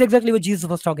 This is exactly what Jesus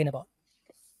was talking about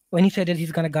when he said that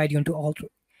he's going to guide you into all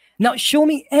truth. Now, show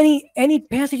me any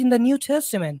passage in the New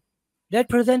Testament that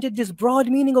presented this broad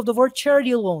meaning of the word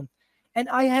charity alone. And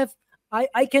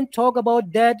I can talk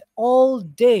about that all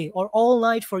day or all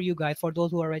night for you guys, for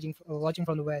those who are watching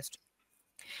from the West.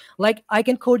 Like I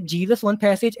can quote Jesus one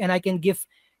passage, and I can give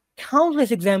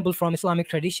countless examples from Islamic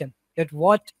tradition that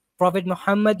what Prophet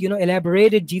Muhammad,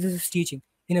 elaborated Jesus' teaching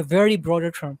in a very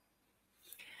broader term.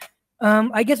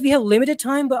 I guess we have limited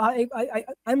time, but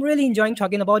I'm really enjoying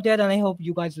talking about that, and I hope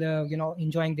you guys,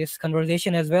 enjoying this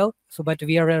conversation as well. So, but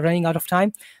we are running out of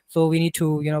time, so we need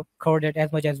to, cover that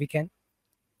as much as we can.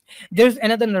 There's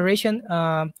another narration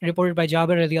reported by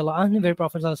Jabir radiallahu anhu, where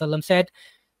Prophet sallallahu alaihi wasallam said,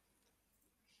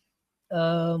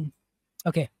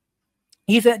 okay,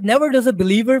 he said, "Never does a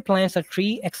believer plants a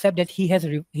tree except that he has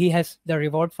the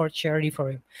reward for charity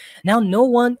for him." Now, no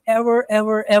one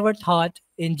ever thought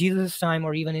in Jesus' time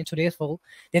or even in today's world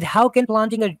that how can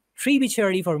planting a tree be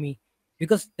charity for me?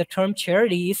 Because the term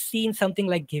charity is seen something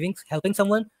like helping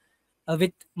someone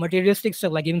with materialistic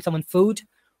stuff, like giving someone food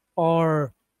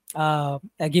or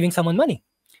giving someone money.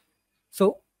 So,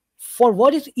 for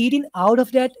what is eaten out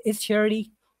of that is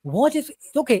charity. What is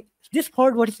okay? This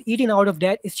part, what is eaten out of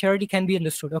that is charity, can be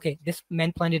understood. Okay, this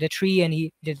man planted a tree, and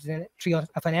he did a tree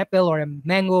of an apple or a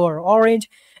mango or orange,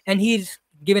 and he's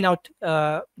given out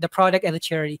the product as a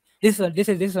charity. This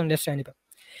is understandable.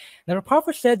 Now, the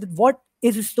Prophet said that what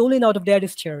is stolen out of that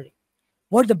is charity.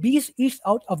 What the beast eats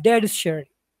out of that is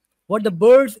charity. What the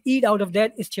birds eat out of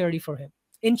that is charity for him.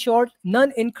 In short,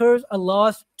 none incurs a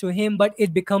loss to him, but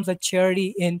it becomes a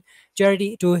charity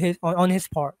to his on his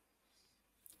part.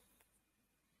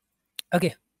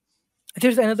 Okay,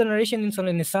 there's another narration in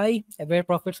Sunan Nisai where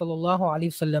Prophet sallallahu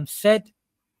alaihi wasallam said,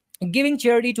 "Giving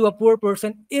charity to a poor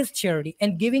person is charity,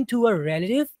 and giving to a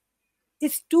relative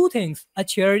is two things: a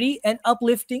charity and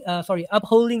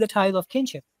upholding the ties of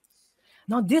kinship."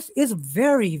 Now, this is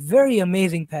very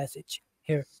amazing passage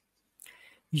here.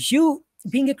 You,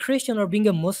 being a Christian or being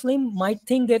a Muslim, might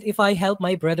think that if I help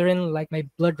my brethren, like my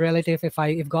blood relative,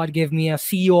 if God gave me a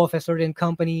CEO of a certain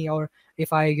company, or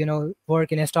if I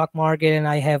work in a stock market and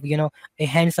I have a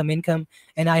handsome income,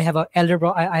 and I have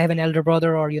I have an elder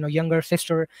brother or younger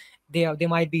sister, they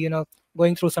might be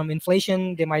going through some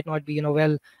inflation, they might not be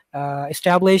well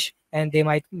established, and they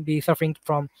might be suffering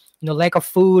from lack of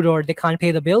food, or they can't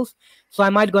pay the bills. So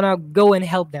I might gonna go and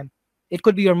help them. It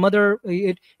could be your mother,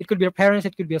 it could be your parents,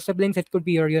 it could be your siblings, it could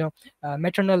be your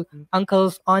maternal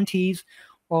uncles, aunties,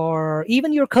 or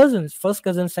even your cousins, first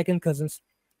cousins, second cousins.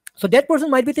 So that person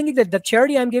might be thinking that the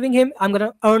charity I'm giving him, I'm going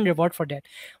to earn reward for that.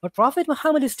 But Prophet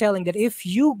Muhammad is telling that if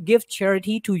you give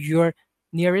charity to your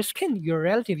nearest kin, your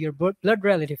relative, your blood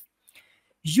relative,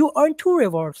 you earn two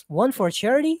rewards: one for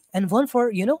charity and one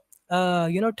for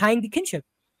tying the kinship.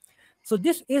 So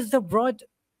this is the broad.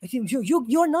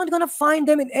 You're not gonna find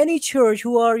them in any church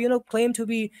who are claim to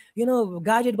be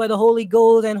guided by the Holy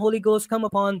Ghost, and Holy Ghost come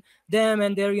upon them,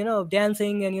 and they're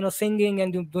dancing and singing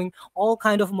and doing all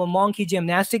kind of monkey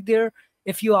gymnastic there.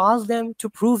 If you ask them to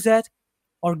prove that,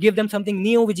 or give them something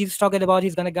new which he's talking about,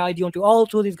 he's gonna guide you into all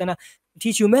truth, he's gonna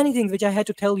teach you many things which I had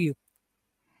to tell you,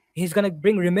 he's going to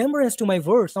bring remembrance to my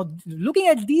words. Now, looking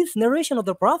at these narration of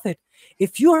the Prophet,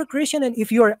 if you are a Christian and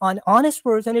if you are an honest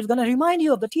person, it's going to remind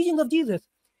you of the teachings of Jesus.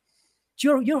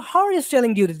 Your heart is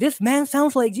telling you that this man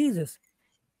sounds like Jesus.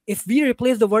 If we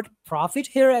replace the word prophet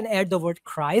here and add the word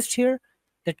Christ here,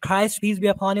 that Christ, peace be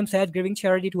upon him, said giving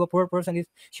charity to a poor person is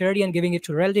charity, and giving it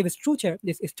to a relative is true charity.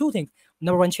 This is two things.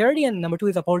 Number one, charity, and number two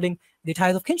is upholding the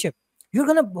ties of kinship. You're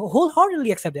going to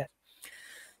wholeheartedly accept that.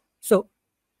 So,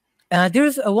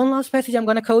 there's one last passage I'm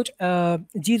going to quote.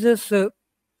 Jesus,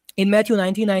 in Matthew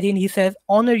 19:19, he says,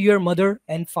 "Honor your mother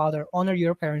and father, honor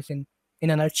your parents," in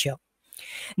a nutshell.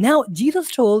 Now,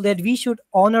 Jesus told that we should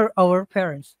honor our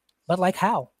parents, but like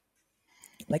how?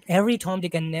 Like every Tom,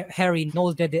 Dick, and Harry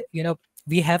knows that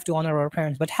we have to honor our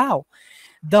parents, but how?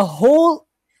 The whole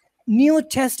New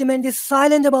Testament is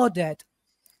silent about that.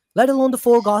 Let alone the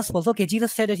four Gospels. Okay,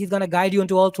 Jesus said that he's going to guide you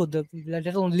into all truth. Let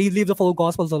alone leave the four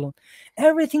Gospels alone.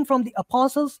 Everything from the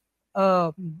Apostles,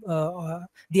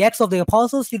 the Acts of the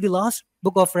Apostles, to the last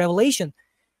book of Revelation,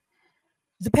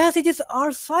 the passages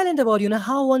are silent about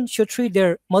how one should treat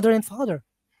their mother and father.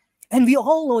 And we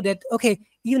all know that, okay,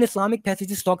 even Islamic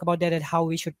passages talk about that, and how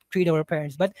we should treat our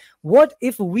parents. But what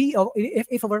if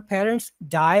if our parents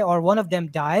die, or one of them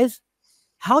dies?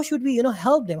 How should we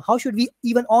help them? How should we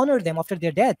even honor them after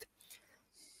their death?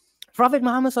 Prophet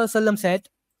Muhammad ﷺ said,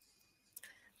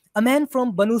 a man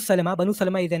from Banu Salama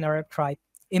is an Arab tribe.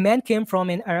 A man came from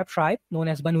an Arab tribe known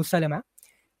as Banu Salama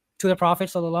to the Prophet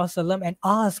ﷺ and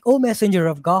asked, "O Messenger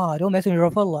of God, O Messenger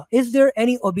of Allah, is there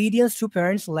any obedience to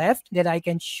parents left that I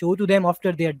can show to them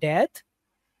after their death?"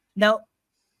 Now,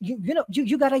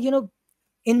 you gotta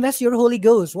invest your Holy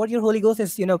Ghost. What your Holy Ghost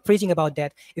is preaching about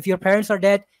that. If your parents are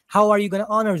dead, how are you gonna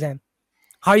honor them?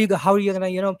 How are you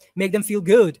gonna make them feel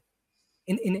good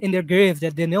in their graves,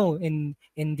 that they know in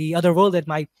the other world that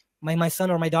my son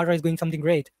or my daughter is doing something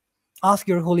great? Ask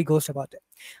your Holy Ghost about that.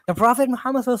 The Prophet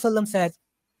Muhammad ﷺ said,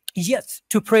 yes,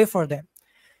 to pray for them,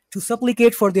 to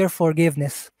supplicate for their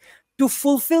forgiveness, to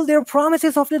fulfill their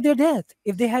promises after their death.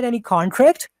 If they had any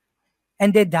contract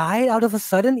and they died out of a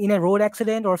sudden in a road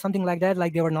accident or something like that,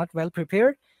 like they were not well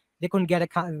prepared, they couldn't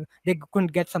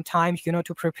get some time,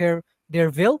 to prepare their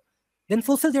will, then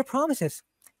fulfill their promises,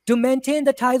 to maintain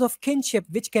the ties of kinship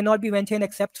which cannot be maintained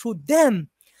except through them.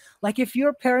 Like if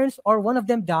your parents or one of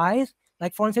them dies,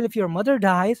 like for instance, if your mother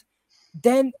dies,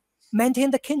 then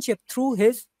maintain the kinship through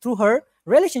her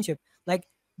relationship, like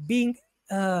being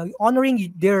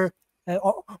honoring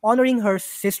honoring her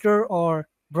sister or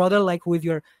brother, like who is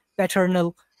your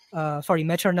maternal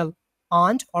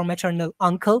aunt or maternal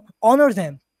uncle. Honor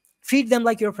them, treat them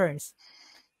like your parents,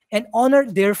 and honor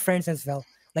their friends as well.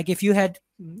 Like if you had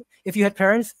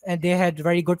parents and they had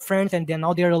very good friends and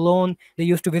now they're alone, they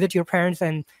used to visit your parents,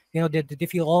 and they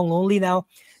feel all lonely now.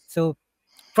 So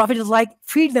Prophet is like,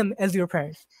 treat them as your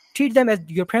parents, treat them as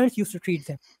your parents used to treat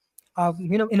them.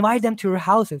 Invite them to your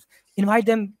houses, invite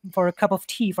them for a cup of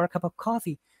tea, for a cup of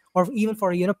coffee, or even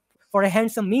for a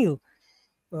handsome meal.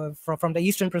 From the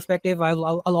Eastern perspective,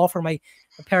 I'll offer my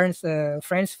parents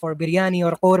friends for biryani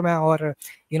or korma or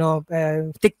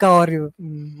tikka or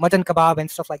mutton kebab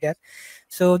and stuff like that.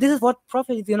 So this is what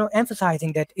Prophet is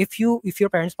emphasizing, that if your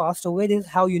parents passed away, this is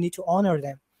how you need to honor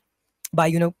them, by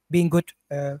being good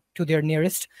to their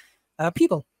nearest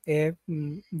people,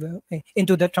 into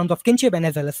the terms of kinship and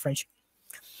as well as friendship.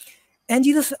 And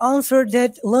Jesus answered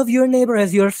that love your neighbor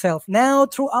as yourself. Now,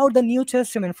 throughout the New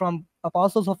Testament, from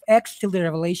Apostles of Acts till the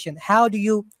Revelation, how do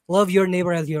you love your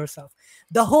neighbor as yourself?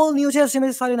 The whole New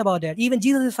Testament is silent about that. Even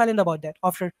Jesus is silent about that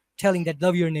after telling that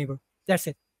love your neighbor. That's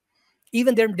it.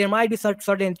 Even there might be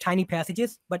certain tiny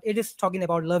passages, but it is talking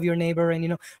about love your neighbor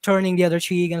and turning the other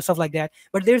cheek and stuff like that.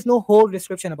 But there's no whole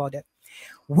description about that.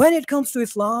 When it comes to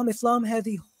Islam has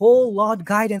a whole lot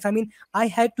guidance. I mean, I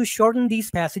had to shorten these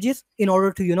passages in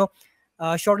order to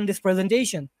shorten this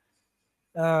presentation,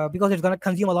 because it's going to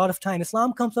consume a lot of time.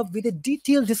 Islam comes up with a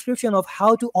detailed description of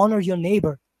how to honor your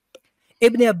neighbor.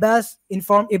 Ibn Abbas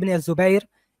informed Ibn Zubayr,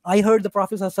 I heard the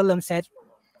Prophet ﷺ said,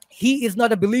 he is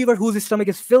not a believer whose stomach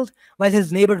is filled while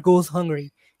his neighbor goes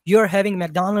hungry. You're having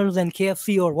McDonald's and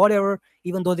KFC or whatever,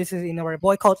 even though this is in our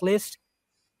boycott list,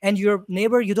 and your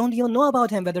neighbor, you don't even know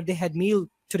about him, whether they had meal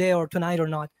today or tonight or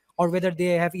not, or whether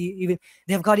they have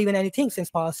got even anything since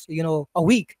past a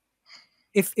week.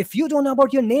 If you don't know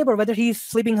about your neighbor, whether he's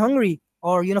sleeping hungry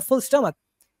or full stomach,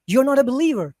 you're not a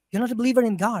believer. You're not a believer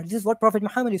in God. This is what Prophet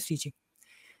Muhammad is teaching.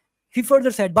 He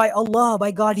further said, by Allah,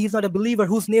 by God, he is not a believer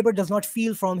whose neighbor does not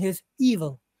feel from his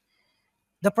evil.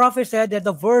 The Prophet said that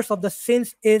the worst of the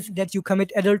sins is that you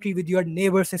commit adultery with your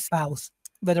neighbor's spouse,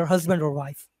 whether husband or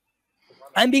wife.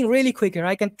 I'm being really quick here.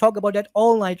 I can talk about that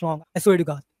all night long. I swear to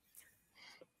God.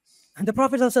 And the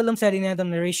Prophet ﷺ said in another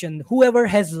narration, whoever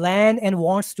has land and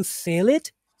wants to sell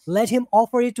it, let him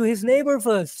offer it to his neighbor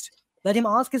first. Let him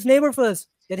ask his neighbor first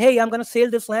that, hey, I'm going to sell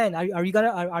this land.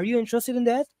 Are you interested in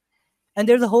that? And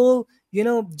there's a whole,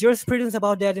 jurisprudence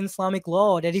about that in Islamic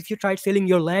law, that if you try selling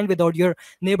your land without your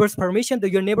neighbor's permission,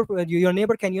 your neighbor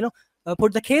can,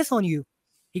 put the case on you.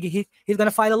 He's going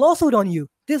to file a lawsuit on you.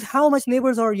 This is how much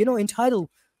neighbors are, entitled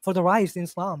for the rights in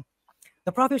Islam.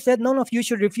 The Prophet said, none of you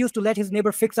should refuse to let his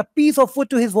neighbor fix a piece of wood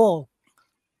to his wall.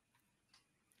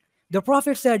 The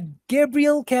Prophet said,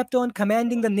 Gabriel kept on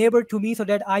commanding the neighbor to me so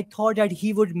that I thought that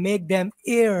he would make them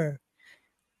heir.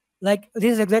 Like,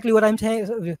 this is exactly what I'm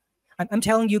saying. I'm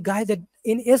telling you guys that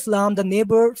in Islam, the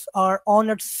neighbors are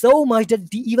honored so much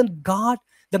that even God,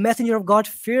 the messenger of God,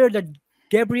 feared that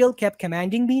Gabriel kept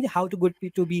commanding me how to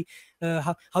be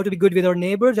good with our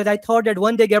neighbors, that I thought that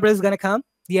one day Gabriel is going to come,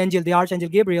 the archangel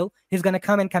Gabriel, he's going to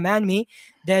come and command me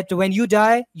that when you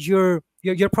die, your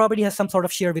property has some sort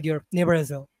of share with your neighbor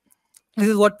as well. This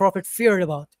is what Prophet feared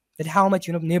about, that how much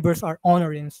neighbors are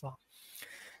honored in Islam.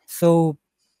 So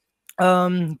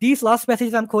these last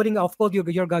passages I'm quoting, of course, you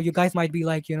guys might be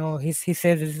like, he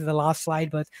says this is the last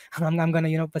slide, but I'm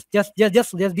gonna, but just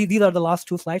these are the last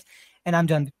two slides, and I'm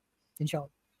done, inshallah.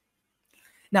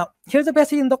 Now, here's a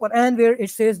passage in the Quran where it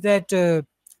says that,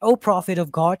 O Prophet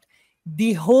of God,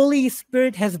 the Holy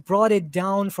Spirit has brought it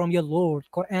down from your Lord.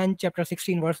 Quran chapter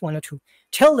 16, verse 1 or 2.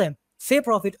 Tell them, say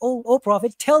Prophet, O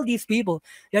Prophet, tell these people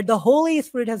that the Holy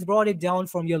Spirit has brought it down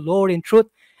from your Lord in truth,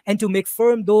 and to make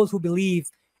firm those who believe,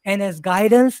 and as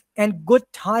guidance and good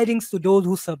tidings to those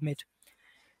who submit.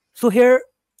 So here,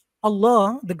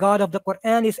 Allah, the God of the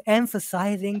Quran, is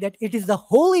emphasizing that it is the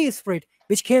Holy Spirit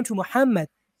which came to Muhammad,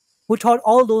 who taught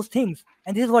all those things.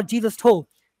 And this is what Jesus told,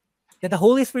 that the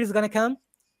Holy Spirit is going to come.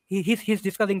 He's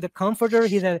discussing the Comforter.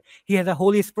 He has a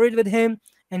Holy Spirit with him,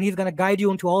 and he's going to guide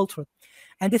you into all truth.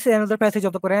 And this is another passage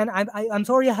of the Quran. I'm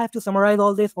sorry I have to summarize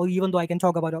all this, or even though I can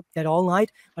talk about that all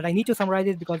night, but I need to summarize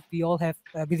it because we all have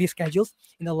busy schedules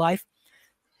in the life.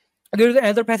 There is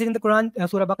another passage in the Quran,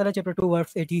 Surah Baqarah, chapter 2,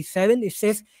 verse 87. It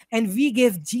says, "And we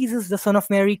gave Jesus, the Son of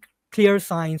Mary, clear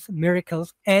signs,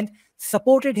 miracles, and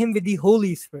supported him with the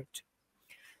Holy Spirit."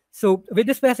 So with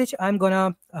this passage, I'm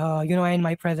gonna, end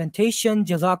my presentation.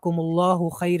 Jazakumullahu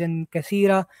khairan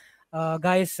kaseera.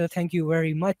 Guys, thank you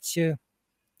very much.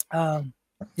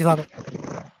 Jazakum.